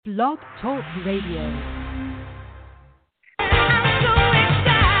Blog Talk Radio.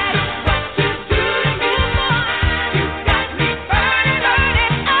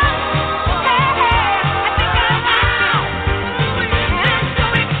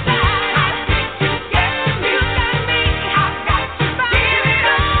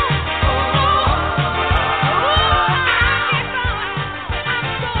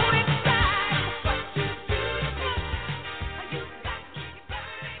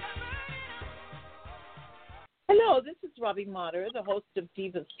 Robbie Motter, the host of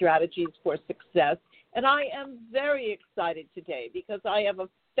Diva Strategies for Success, and I am very excited today because I have a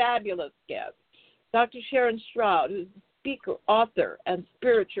fabulous guest, Dr. Sharron Stroud, who's a speaker, author, and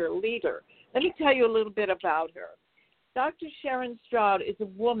spiritual leader. Let me tell you a little bit about her. Dr. Sharron Stroud is a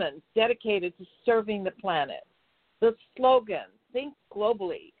woman dedicated to serving the planet. The slogan, think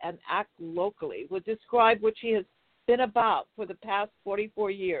globally and act locally, would describe what she has been about for the past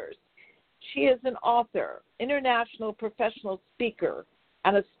 44 years. She is an author, international professional speaker,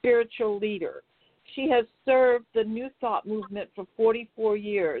 and a spiritual leader. She has served the New Thought movement for 44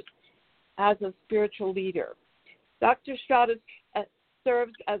 years as a spiritual leader. Dr. Stroud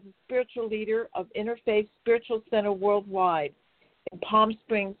serves as a spiritual leader of Innerfaith Spiritual Center worldwide in Palm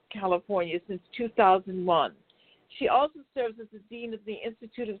Springs, California since 2001. She also serves as the Dean of the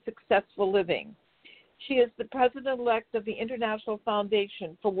Institute of Successful Living. She is the president-elect of the International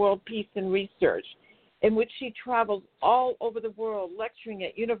Foundation for World Peace and Research, in which she travels all over the world lecturing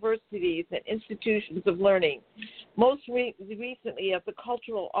at universities and institutions of learning, most recently at the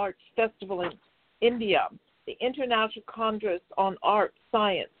Cultural Arts Festival in India, the International Congress on Art,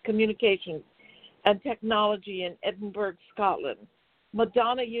 Science, Communications, and Technology in Edinburgh, Scotland,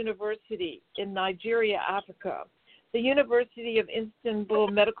 Madonna University in Nigeria, Africa, the University of Istanbul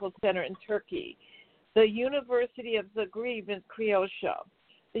Medical Center in Turkey, the University of Zagreb in Croatia,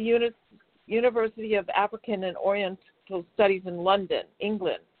 the University of African and Oriental Studies in London,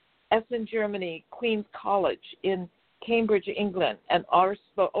 England, Essen, Germany, Queen's College in Cambridge, England, and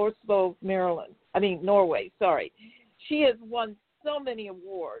Oslo, Norway. She has won so many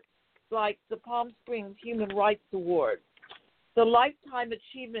awards, like the Palm Springs Human Rights Award, the Lifetime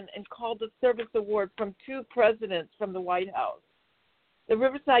Achievement and Call to Service Award from 2 presidents from the White House, the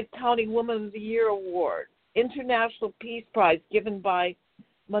Riverside County Woman of the Year Award, International Peace Prize given by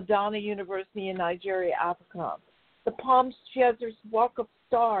Madonna University in Nigeria, Africa. She has her Walk of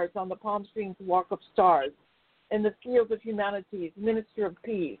Stars on the Palm Springs Walk of Stars in the field of humanities, Minister of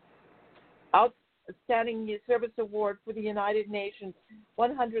Peace. Outstanding Service Award for the United Nations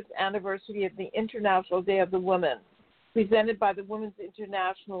 100th anniversary of the International Day of the Woman, presented by the Women's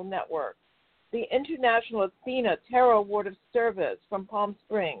International Network. The International Athena Tarot Award of Service from Palm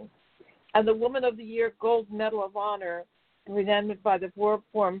Springs, and the Woman of the Year Gold Medal of Honor presented by the World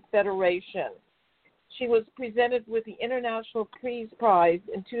Forum Federation. She was presented with the International Peace Prize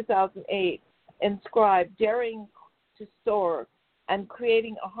in 2008, inscribed Daring to Soar and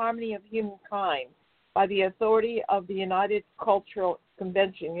Creating a Harmony of Humankind by the authority of the United Cultural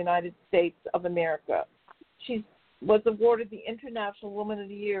Convention, United States of America. She was awarded the International Woman of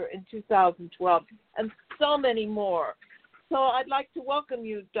the Year in 2012, and so many more. So I'd like to welcome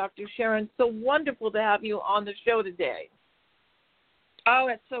you, Dr. Sharron. So wonderful to have you on the show today. Oh,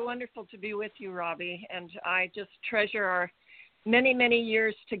 it's so wonderful to be with you, Robbie, and I just treasure our many, many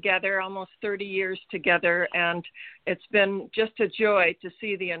years together, almost 30 years together, and it's been just a joy to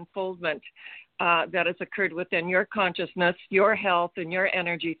see the unfoldment that has occurred within your consciousness, your health, and your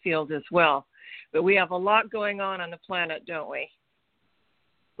energy field as well. But we have a lot going on the planet, don't we?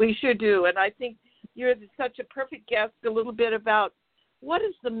 We sure do. And I think you're such a perfect guest, a little bit about what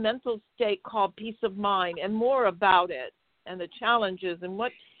is the mental state called peace of mind and more about it and the challenges and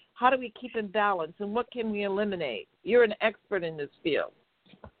how do we keep in balance and what can we eliminate? You're an expert in this field.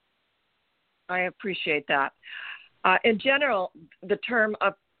 I appreciate that. In general, the term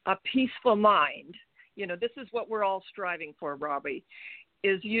a peaceful mind, this is what we're all striving for, Robbie,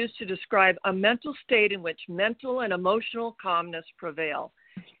 is used to describe a mental state in which mental and emotional calmness prevail.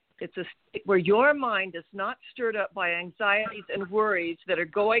 It's a state where your mind is not stirred up by anxieties and worries that are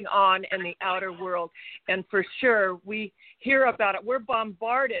going on in the outer world. And for sure, we hear about it. We're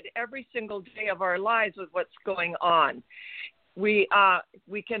bombarded every single day of our lives with what's going on. We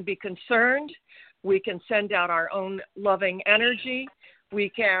can be concerned. We can send out our own loving energy. We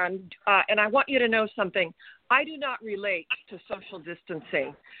can, and I want you to know something. I do not relate to social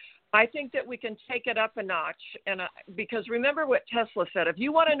distancing. I think that we can take it up a notch, and because remember what Tesla said, if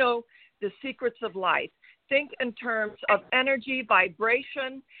you want to know the secrets of life, think in terms of energy,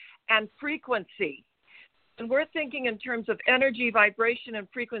 vibration, and frequency. when we're thinking in terms of energy, vibration, and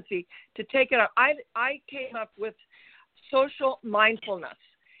frequency, to take it up, I came up with social mindfulness.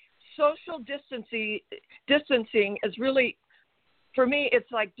 Social distancing is really, for me,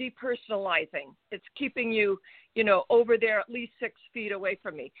 it's like depersonalizing. It's keeping you, over there at least 6 feet away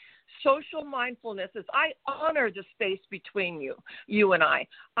from me. Social mindfulness is I honor the space between you and I.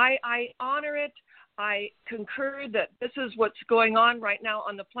 I honor it. I concur that this is what's going on right now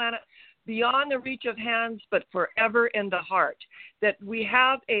on the planet, beyond the reach of hands, but forever in the heart, that we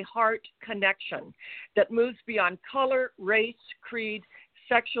have a heart connection that moves beyond color, race, creed,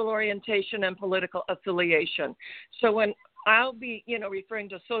 sexual orientation, and political affiliation. So when I'll be, referring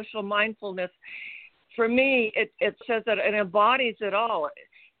to social mindfulness, for me, it says that it embodies it all,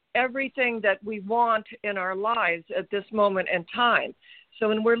 everything that we want in our lives at this moment in time. So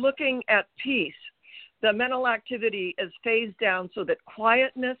when we're looking at peace, the mental activity is phased down so that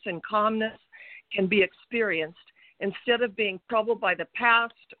quietness and calmness can be experienced instead of being troubled by the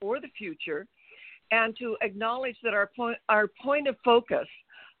past or the future, and to acknowledge that our point of focus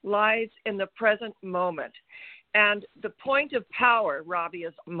lies in the present moment. And the point of power, Robbie,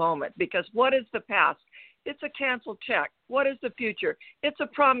 is moment, because what is the past? It's a canceled check. What is the future? It's a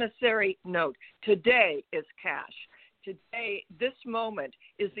promissory note. Today is cash. Today, this moment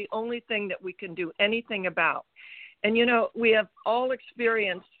is the only thing that we can do anything about. And, we have all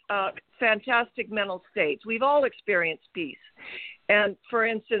experienced fantastic mental states. We've all experienced peace. And, for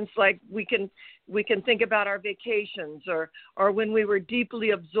instance, like we can think about our vacations or when we were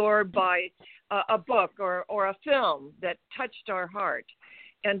deeply absorbed by a book or a film that touched our heart.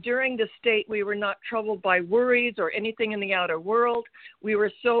 And during the state, we were not troubled by worries or anything in the outer world. We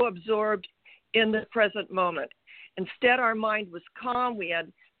were so absorbed in the present moment. Instead, our mind was calm. We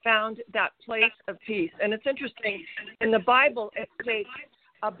had found that place of peace. And it's interesting, in the Bible, it states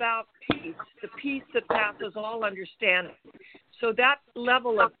about peace, the peace that passes all understanding. So that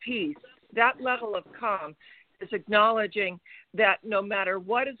level of peace, that level of calm, is acknowledging that no matter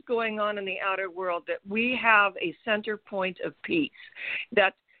what is going on in the outer world, that we have a center point of peace,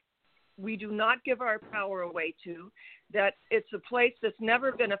 that we do not give our power away to, that it's a place that's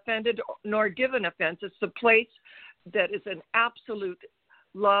never been offended nor given offense. It's a place that is an absolute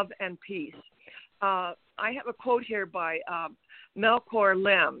love and peace. I have a quote here by Melchior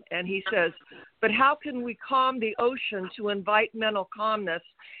Lim, and he says, "But how can we calm the ocean to invite mental calmness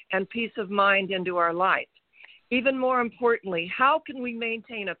and peace of mind into our life? Even more importantly, how can we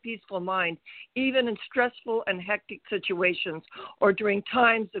maintain a peaceful mind even in stressful and hectic situations or during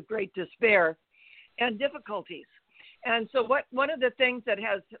times of great despair and difficulties?" And so one of the things that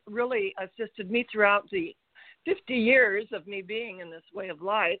has really assisted me throughout the 50 years of me being in this way of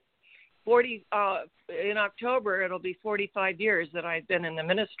life, in October, it'll be 45 years that I've been in the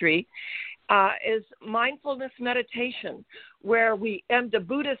ministry, is mindfulness meditation, where the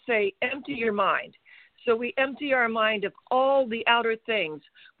Buddhists say, empty your mind. So we empty our mind of all the outer things.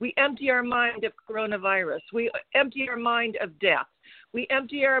 We empty our mind of coronavirus. We empty our mind of death. We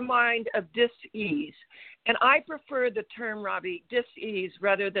empty our mind of dis-ease. And I prefer the term, Robbie, dis-ease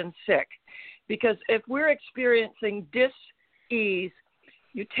rather than sick, because if we're experiencing dis-ease,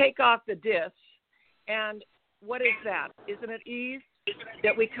 you take off the dis, and what is that? Isn't it ease?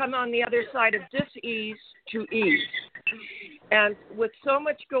 That we come on the other side of dis-ease to ease. And with so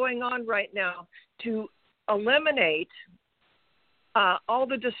much going on right now, to eliminate all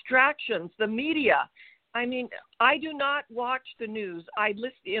the distractions, the media. I mean, I do not watch the news. I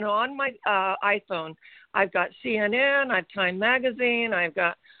listen, on my iPhone, I've got CNN, I've Time Magazine, I've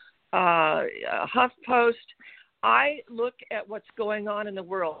got HuffPost. I look at what's going on in the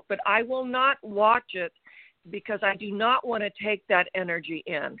world, but I will not watch it because I do not want to take that energy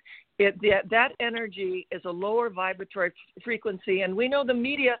in. That energy is a lower vibratory frequency, and we know the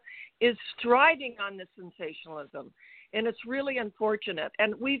media is thriving on this sensationalism, and it's really unfortunate.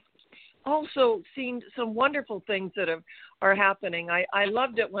 And we've also seen some wonderful things that are happening. I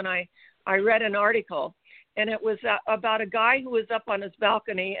loved it when I read an article, and it was about a guy who was up on his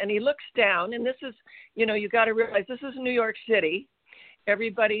balcony, and he looks down, and this is, you got to realize this is New York City.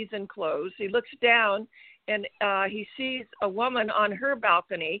 Everybody's in clothes. He looks down, and he sees a woman on her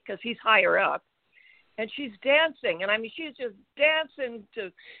balcony because he's higher up, and she's dancing. And I mean, she's just dancing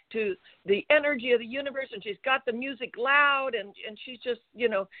to the energy of the universe, and she's got the music loud, and she's just,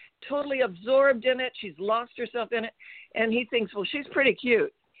 totally absorbed in it. She's lost herself in it. And he thinks, well, she's pretty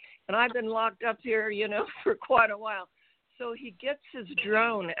cute. And I've been locked up here, for quite a while. So he gets his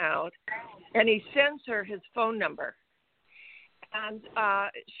drone out, and he sends her his phone number. And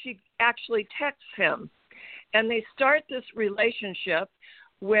she actually texts him. And they start this relationship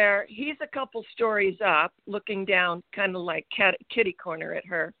where he's a couple stories up, looking down kind of like kitty corner at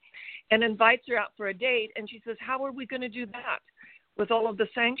her, and invites her out for a date. And she says, how are we going to do that with all of the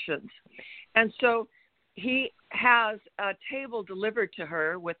sanctions? And so he has a table delivered to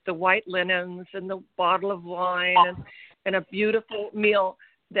her with the white linens and the bottle of wine and a beautiful meal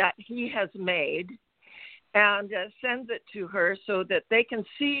that he has made, and sends it to her so that they can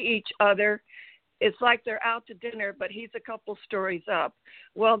see each other. It's like they're out to dinner, but he's a couple stories up.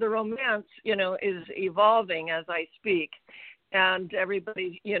 Well, the romance, is evolving as I speak. And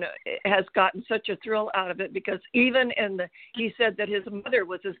everybody, has gotten such a thrill out of it, because even he said that his mother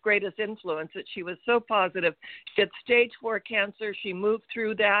was his greatest influence, that she was so positive. She had stage 4 cancer. She moved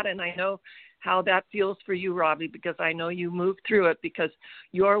through that. And I know how that feels for you, Robbie, because I know you moved through it, because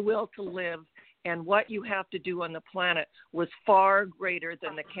your will to live and what you have to do on the planet was far greater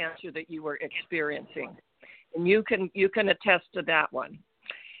than the cancer that you were experiencing. And you can attest to that one.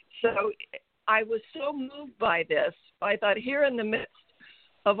 So I was so moved by this. I thought, here in the midst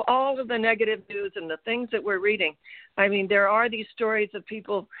of all of the negative news and the things that we're reading, I mean, there are these stories of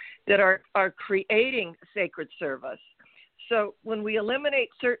people that are creating sacred service. So when we eliminate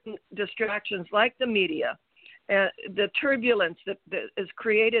certain distractions like the media, the turbulence that is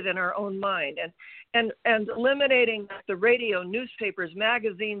created in our own mind, and eliminating the radio, newspapers,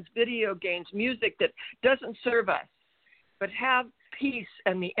 magazines, video games, music that doesn't serve us, but have peace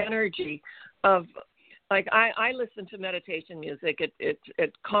and the energy of, like, I listen to meditation music.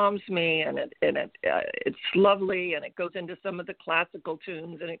 It calms me, and it's lovely, and it goes into some of the classical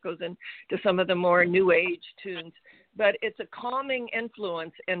tunes, and it goes into some of the more new age tunes. But it's a calming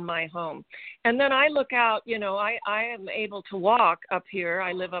influence in my home. And then I look out, I am able to walk up here.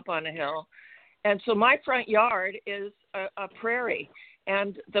 I live up on a hill. And so my front yard is a prairie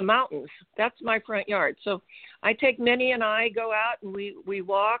and the mountains. That's my front yard. So I take Minnie and I go out and we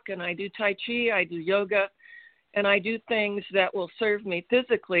walk, and I do Tai Chi, I do yoga, and I do things that will serve me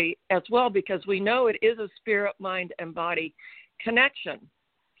physically as well, because we know it is a spirit, mind, and body connection.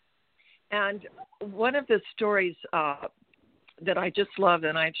 And one of the stories that I just love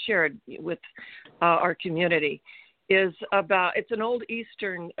and I've shared with our community is it's an old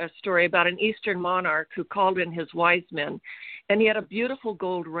Eastern story about an Eastern monarch who called in his wise men, and he had a beautiful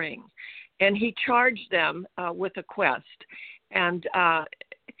gold ring, and he charged them with a quest and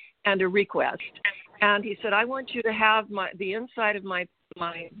a request. And he said, I want you to have the inside of my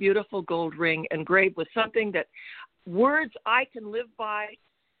beautiful gold ring engraved with something that words I can live by,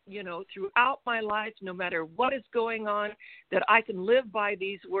 throughout my life, no matter what is going on, that I can live by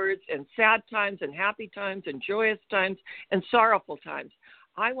these words in sad times and happy times and joyous times and sorrowful times.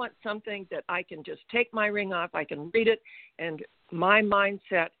 I want something that I can just take my ring off, I can read it, and my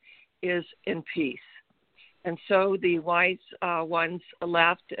mindset is in peace. And so the wise ones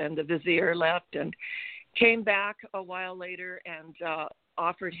left, and the vizier left, and came back a while later and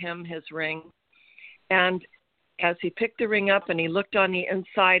offered him his ring. And as he picked the ring up and he looked on the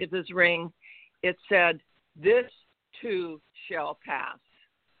inside of his ring, it said, "This too shall pass."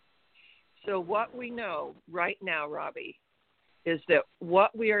 So what we know right now, Robbie, is that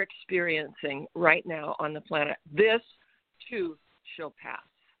what we are experiencing right now on the planet, this too shall pass.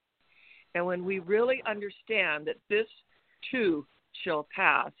 And when we really understand that this too shall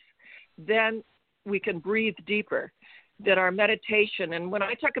pass, then we can breathe deeper. That our meditation, and when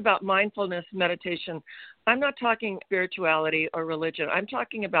I talk about mindfulness meditation, I'm not talking spirituality or religion. I'm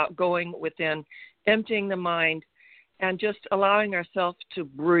talking about going within, emptying the mind, and just allowing ourselves to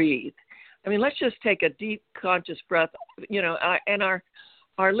breathe. I mean, let's just take a deep, conscious breath, and our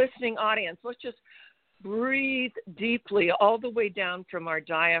listening audience, let's just breathe deeply all the way down from our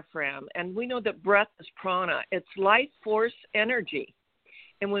diaphragm. And we know that breath is prana. It's life force energy.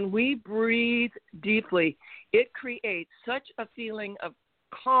 And when we breathe deeply, it creates such a feeling of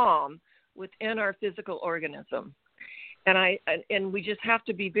calm within our physical organism. And we just have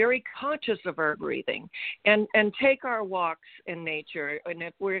to be very conscious of our breathing and take our walks in nature. And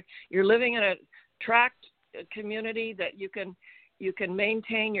if you're living in a tract community, that you can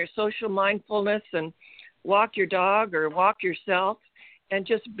maintain your social mindfulness and walk your dog or walk yourself and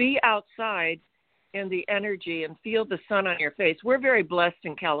just be outside in the energy and feel the sun on your face. We're very blessed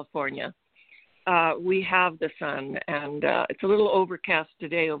in California. We have the sun, and it's a little overcast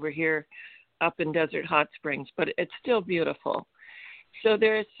today over here up in Desert Hot Springs, but it's still beautiful. So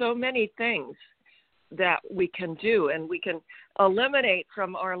there are so many things that we can do, and we can eliminate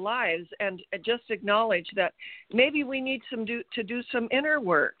from our lives, and just acknowledge that maybe we need to do some inner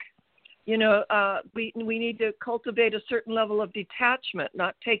work. We need to cultivate a certain level of detachment,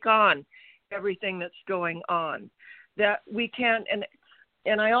 not take on everything that's going on. That we can, and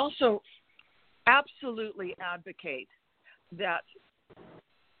And I also absolutely advocate that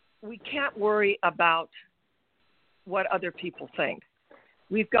we can't worry about what other people think.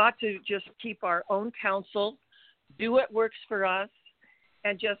 We've got to just keep our own counsel, do what works for us,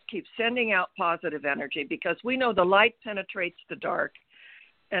 and just keep sending out positive energy, because we know the light penetrates the dark,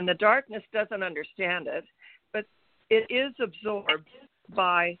 and the darkness doesn't understand it, but it is absorbed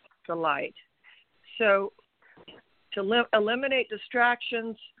by the light. So to eliminate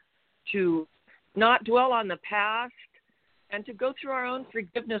distractions, to not dwell on the past, and to go through our own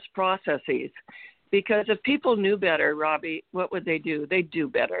forgiveness processes. Because if people knew better, Robbie, what would they do? They'd do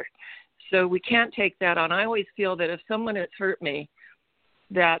better. So we can't take that on. I always feel that if someone has hurt me,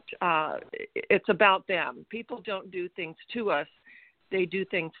 that it's about them. People don't do things to us. They do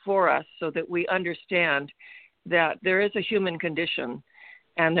things for us so that we understand that there is a human condition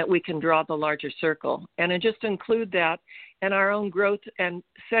and that we can draw the larger circle. And just include that in our own growth and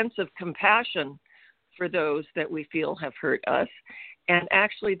sense of compassion for those that we feel have hurt us. And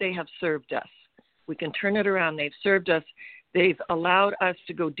actually, they have served us. We can turn it around. They've served us. They've allowed us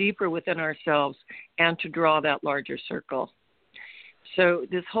to go deeper within ourselves and to draw that larger circle. So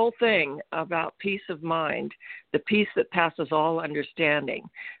this whole thing about peace of mind, the peace that passes all understanding,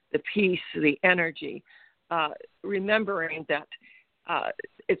 the peace, the energy, remembering that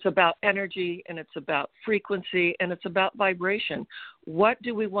it's about energy and it's about frequency and it's about vibration. What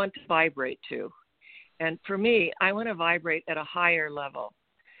do we want to vibrate to? And for me, I want to vibrate at a higher level.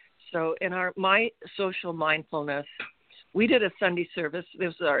 So in my social mindfulness, we did a Sunday service.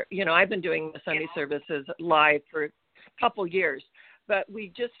 This is I've been doing the Sunday services live for a couple years, but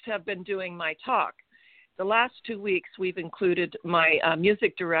we just have been doing my talk. The last 2 weeks, we've included my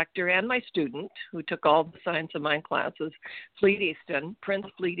music director and my student, who took all the Science of Mind classes, Prince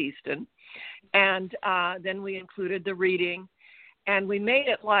Fleet Easton. And then we included the reading, and we made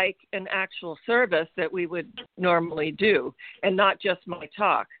it like an actual service that we would normally do, and not just my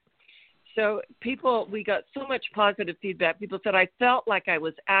talk. So we got so much positive feedback. People said, I felt like I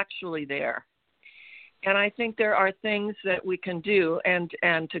was actually there. And I think there are things that we can do, and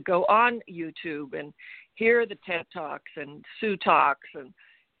to go on YouTube and hear the TED Talks and Sue Talks and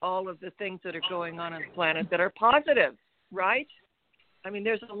all of the things that are going on the planet that are positive, right? I mean,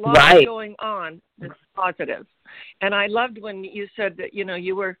 there's a lot going on that's positive. And I loved when you said that,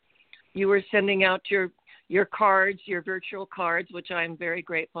 you were sending out your cards, your virtual cards, which I'm very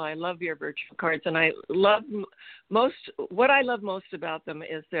grateful. I love your virtual cards. And what I love most about them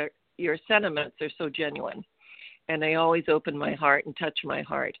is that your sentiments are so genuine, and they always open my heart and touch my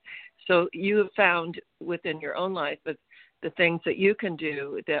heart. So you have found within your own life the things that you can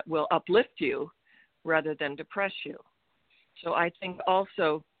do that will uplift you rather than depress you. So I think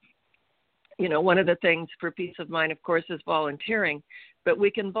also, one of the things for peace of mind, of course, is volunteering, but we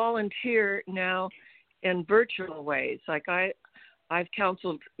can volunteer now in virtual ways. Like I've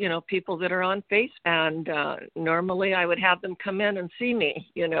counseled, people that are on Facebook, and normally I would have them come in and see me,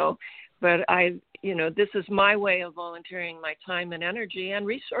 but this is my way of volunteering my time and energy and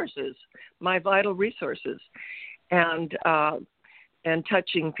resources, my vital resources, and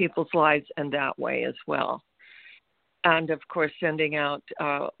touching people's lives in that way as well. And of course, sending out,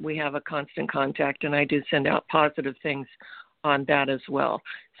 we have a constant contact, and I do send out positive things on that as well.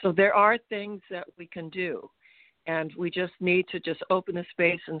 So there are things that we can do. And we just need to just open the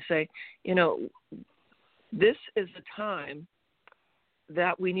space and say, this is a time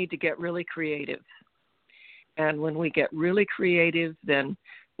that we need to get really creative. And when we get really creative, then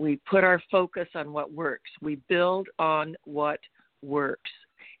we put our focus on what works. We build on what works.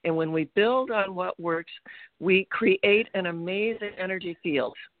 And when we build on what works, we create an amazing energy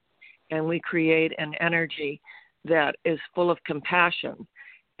field. And we create an energy that is full of compassion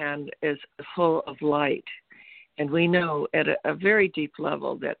and is full of light. And we know at a very deep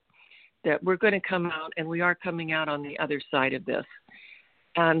level that we're going to come out, and we are coming out on the other side of this.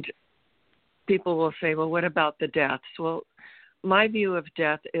 And people will say, well, what about the deaths? Well, my view of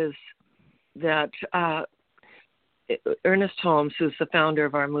death is that Ernest Holmes, who's the founder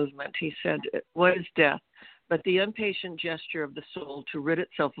of our movement, he said, what is death? But the impatient gesture of the soul to rid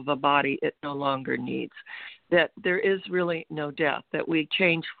itself of a body it no longer needs. That there is really no death, that we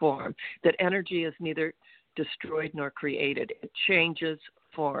change form, that energy is neither destroyed nor created. It changes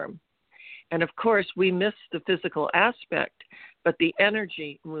form. And of course, we miss the physical aspect, but the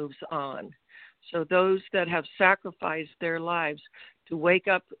energy moves on. So those that have sacrificed their lives to wake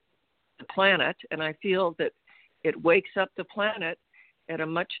up the planet, and I feel that it wakes up the planet at a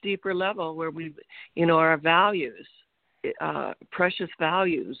much deeper level where our values, precious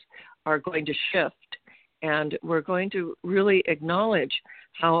values, are going to shift. And we're going to really acknowledge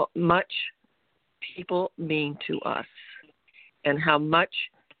how much people mean to us and how much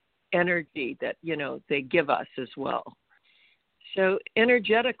energy that, they give us as well. So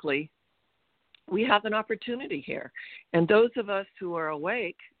energetically, we have an opportunity here. And those of us who are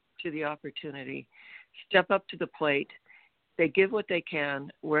awake to the opportunity step up to the plate. They give what they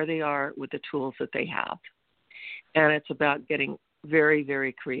can where they are with the tools that they have. And it's about getting very,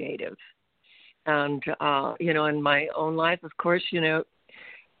 very creative. And, in my own life, of course,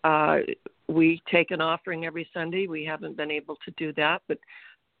 we take an offering every Sunday. We haven't been able to do that, but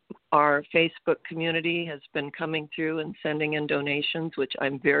our Facebook community has been coming through and sending in donations, which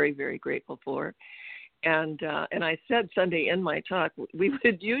I'm very, very grateful for. And I said Sunday in my talk, we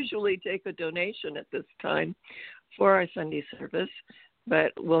would usually take a donation at this time for our Sunday service,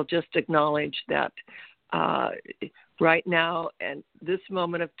 but we'll just acknowledge that right now and this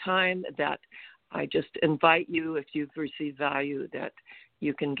moment of time that I just invite you, if you've received value, that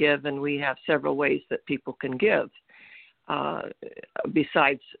you can give, and we have several ways that people can give.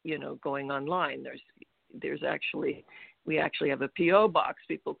 Besides, going online, we actually have a P.O. box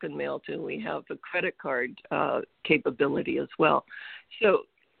people can mail to. We have a credit card capability as well. So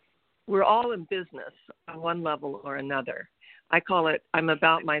we're all in business on one level or another. I call it, I'm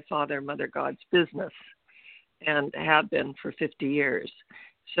about my Father, Mother God's business, and have been for 50 years.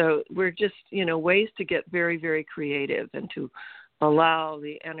 So we're just, ways to get very, very creative and to allow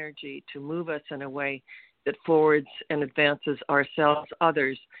the energy to move us in a way that forwards and advances ourselves,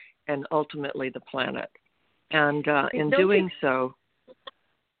 others, and ultimately the planet. And in doing so,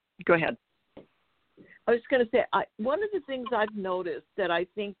 go ahead. I was going to say, one of the things I've noticed that I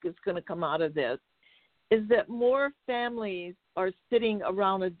think is going to come out of this is that more families are sitting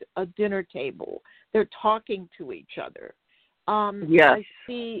around a dinner table. They're talking to each other. Yes.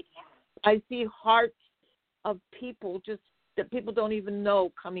 I see hearts of people just that people don't even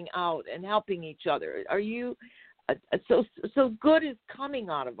know coming out and helping each other. Are you so good is coming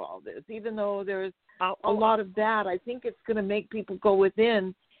out of all this, even though there's a lot of that. I think it's going to make people go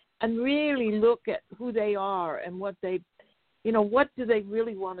within and really look at who they are and what they, what do they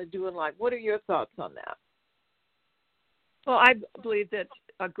really want to do in life? What are your thoughts on that? Well, I believe that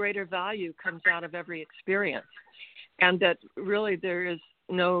a greater value comes out of every experience, and that really there is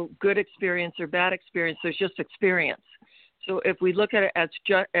no good experience or bad experience. There's just experience. So if we look at it as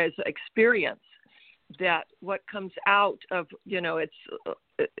experience, that what comes out of, it's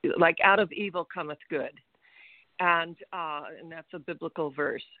like out of evil cometh good. And that's a biblical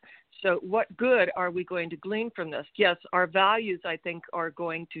verse. So what good are we going to glean from this? Yes, our values, I think, are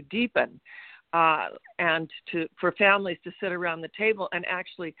going to deepen. And for families to sit around the table and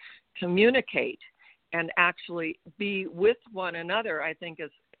actually communicate and actually be with one another, I think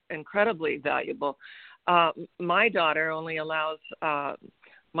is incredibly valuable. My daughter only allows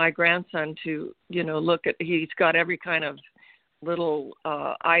my grandson to, look at, he's got every kind of little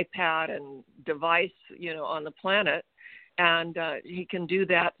iPad and device, on the planet, and he can do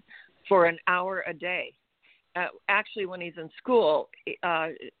that for an hour a day. Actually, when he's in school,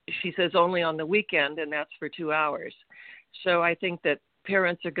 she says only on the weekend, and that's for 2 hours. So I think that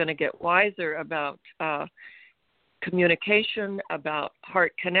parents are going to get wiser about communication, about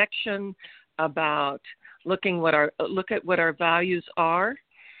heart connection, about look at what our values are,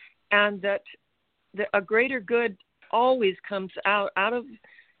 and that a greater good always comes out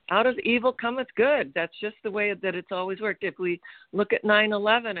of evil cometh good. That's just the way that it's always worked. If we look at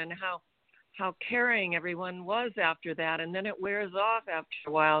 9/11 and how caring everyone was after that, and then it wears off after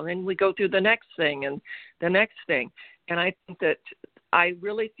a while, and then we go through the next thing and the next thing. And I think that I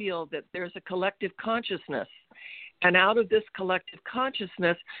really feel that there's a collective consciousness. And out of this collective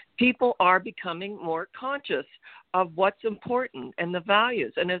consciousness, people are becoming more conscious of what's important and the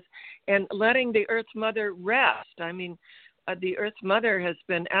values, and letting the Earth Mother rest. I mean, the Earth Mother has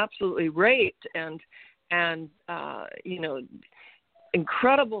been absolutely raped, and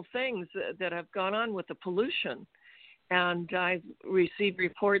incredible things that have gone on with the pollution. And I've received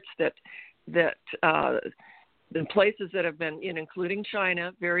reports that the places that have been, including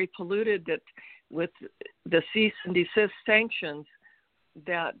China, very polluted, that with the cease and desist sanctions,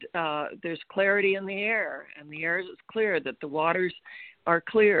 that there's clarity in the air, and the air is clear, that the waters are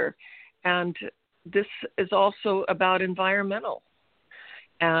clear. And this is also about environmental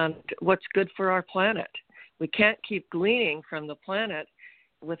and what's good for our planet. We can't keep gleaning from the planet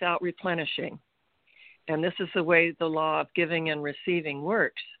without replenishing. And this is the way the law of giving and receiving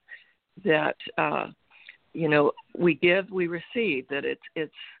works, that, we give, we receive, that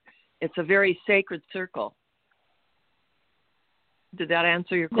it's a very sacred circle. Did that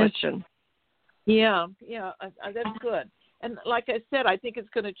answer your question? Yeah, that's good. And like I said, I think it's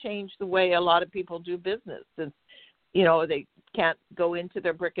going to change the way a lot of people do business since, they can't go into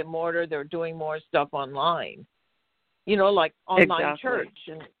their brick and mortar. They're doing more stuff online, like online church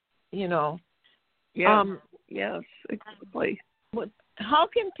and, Yeah, yes, exactly. How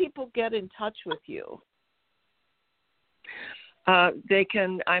can people get in touch with you? They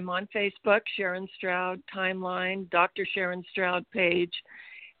can. I'm on Facebook, Sharron Stroud Timeline, Dr. Sharron Stroud page,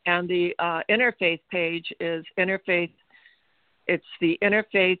 and the Innerfaith page is Innerfaith. It's the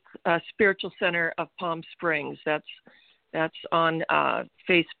Innerfaith Spiritual Center of Palm Springs. That's on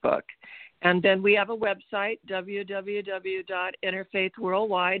Facebook, and then we have a website,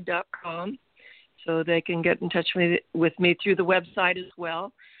 www.interfaithworldwide.com, so they can get in touch with me through the website as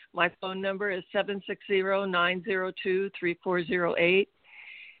well. My phone number is 760-902-3408.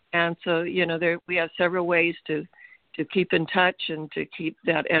 And so, we have several ways to keep in touch and to keep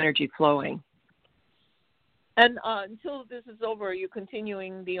that energy flowing. And until this is over, are you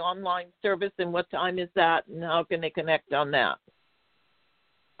continuing the online service, and what time is that, and how can they connect on that?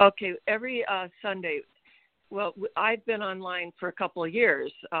 Okay, every Sunday. Well, I've been online for a couple of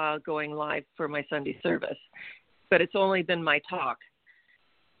years going live for my Sunday service, but it's only been my talk.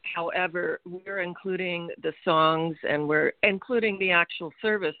 However, we're including the songs and we're including the actual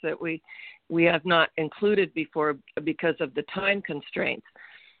service that we have not included before because of the time constraints.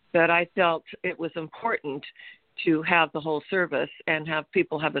 But I felt it was important to have the whole service and have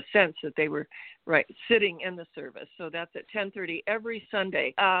people have a sense that they were sitting in the service. So that's at 10:30 every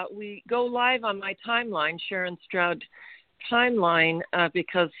Sunday. We go live on my timeline, Sharron Stroud Timeline,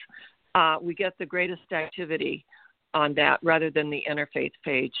 because we get the greatest activity on that rather than the Interfaith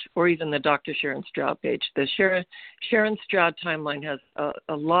page or even the Dr. Sharron Stroud page. The Sharron Stroud Timeline has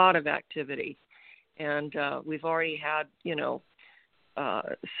a lot of activity, and we've already had,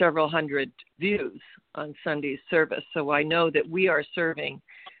 several hundred views on Sunday's service. So I know that we are serving,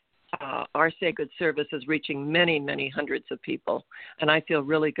 our sacred service is reaching many, many hundreds of people, and I feel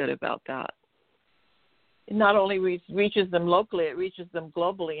really good about that. It not only reaches them locally, it reaches them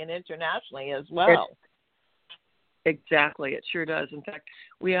globally and internationally as well. Exactly, it sure does. In fact,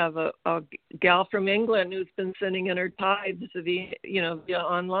 we have a gal from England who's been sending in her tithes via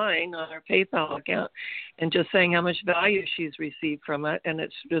online on her PayPal account, and just saying how much value she's received from it, and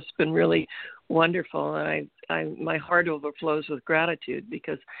it's just been really wonderful. And my heart overflows with gratitude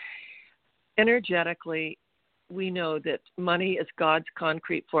because energetically, we know that money is God's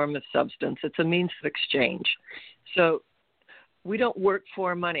concrete form of substance. It's a means of exchange. So we don't work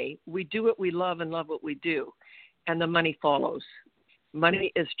for money. We do what we love and love what we do. And the money follows.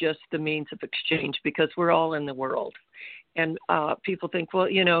 Money is just the means of exchange because we're all in the world. And people think,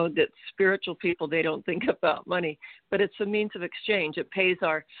 that spiritual people, they don't think about money. But it's a means of exchange. It pays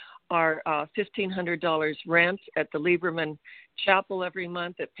our $1,500 rent at the Lieberman Chapel every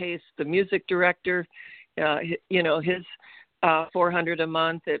month. It pays the music director, his $400 a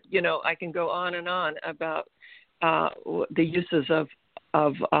month. I can go on and on about the uses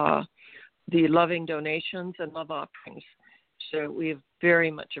of the loving donations and love offerings. So we've very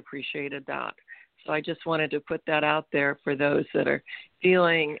much appreciated that. So I just wanted to put that out there for those that are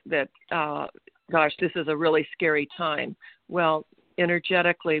feeling that, this is a really scary time. Well,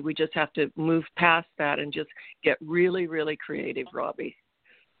 energetically, we just have to move past that and just get really, really creative, Robbie.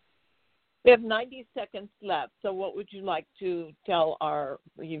 We have 90 seconds left. So what would you like to tell our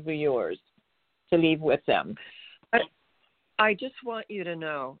viewers to leave with them? I just want you to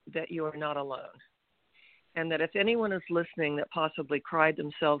know that you are not alone, and that if anyone is listening that possibly cried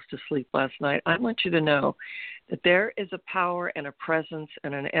themselves to sleep last night, I want you to know that there is a power and a presence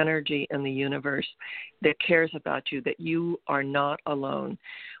and an energy in the universe that cares about you, that you are not alone.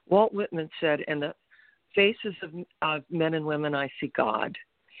 Walt Whitman said, in the faces of men and women, I see God.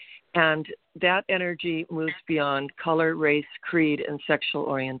 And that energy moves beyond color, race, creed, and sexual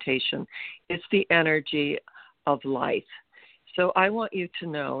orientation. It's the energy of life. So I want you to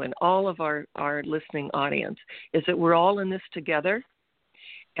know, and all of our listening audience, is that we're all in this together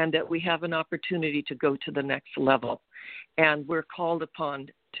and that we have an opportunity to go to the next level. And we're called upon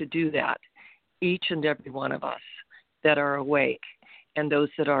to do that, each and every one of us that are awake and those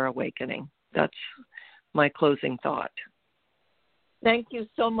that are awakening. That's my closing thought. Thank you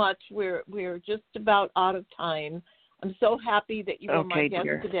so much. We're just about out of time. I'm so happy that you were my guest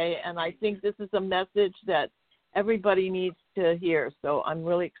today, and I think this is a message that everybody needs to hear. So I'm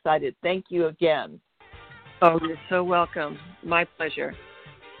really excited. Thank you again. Oh, you're so welcome. My pleasure.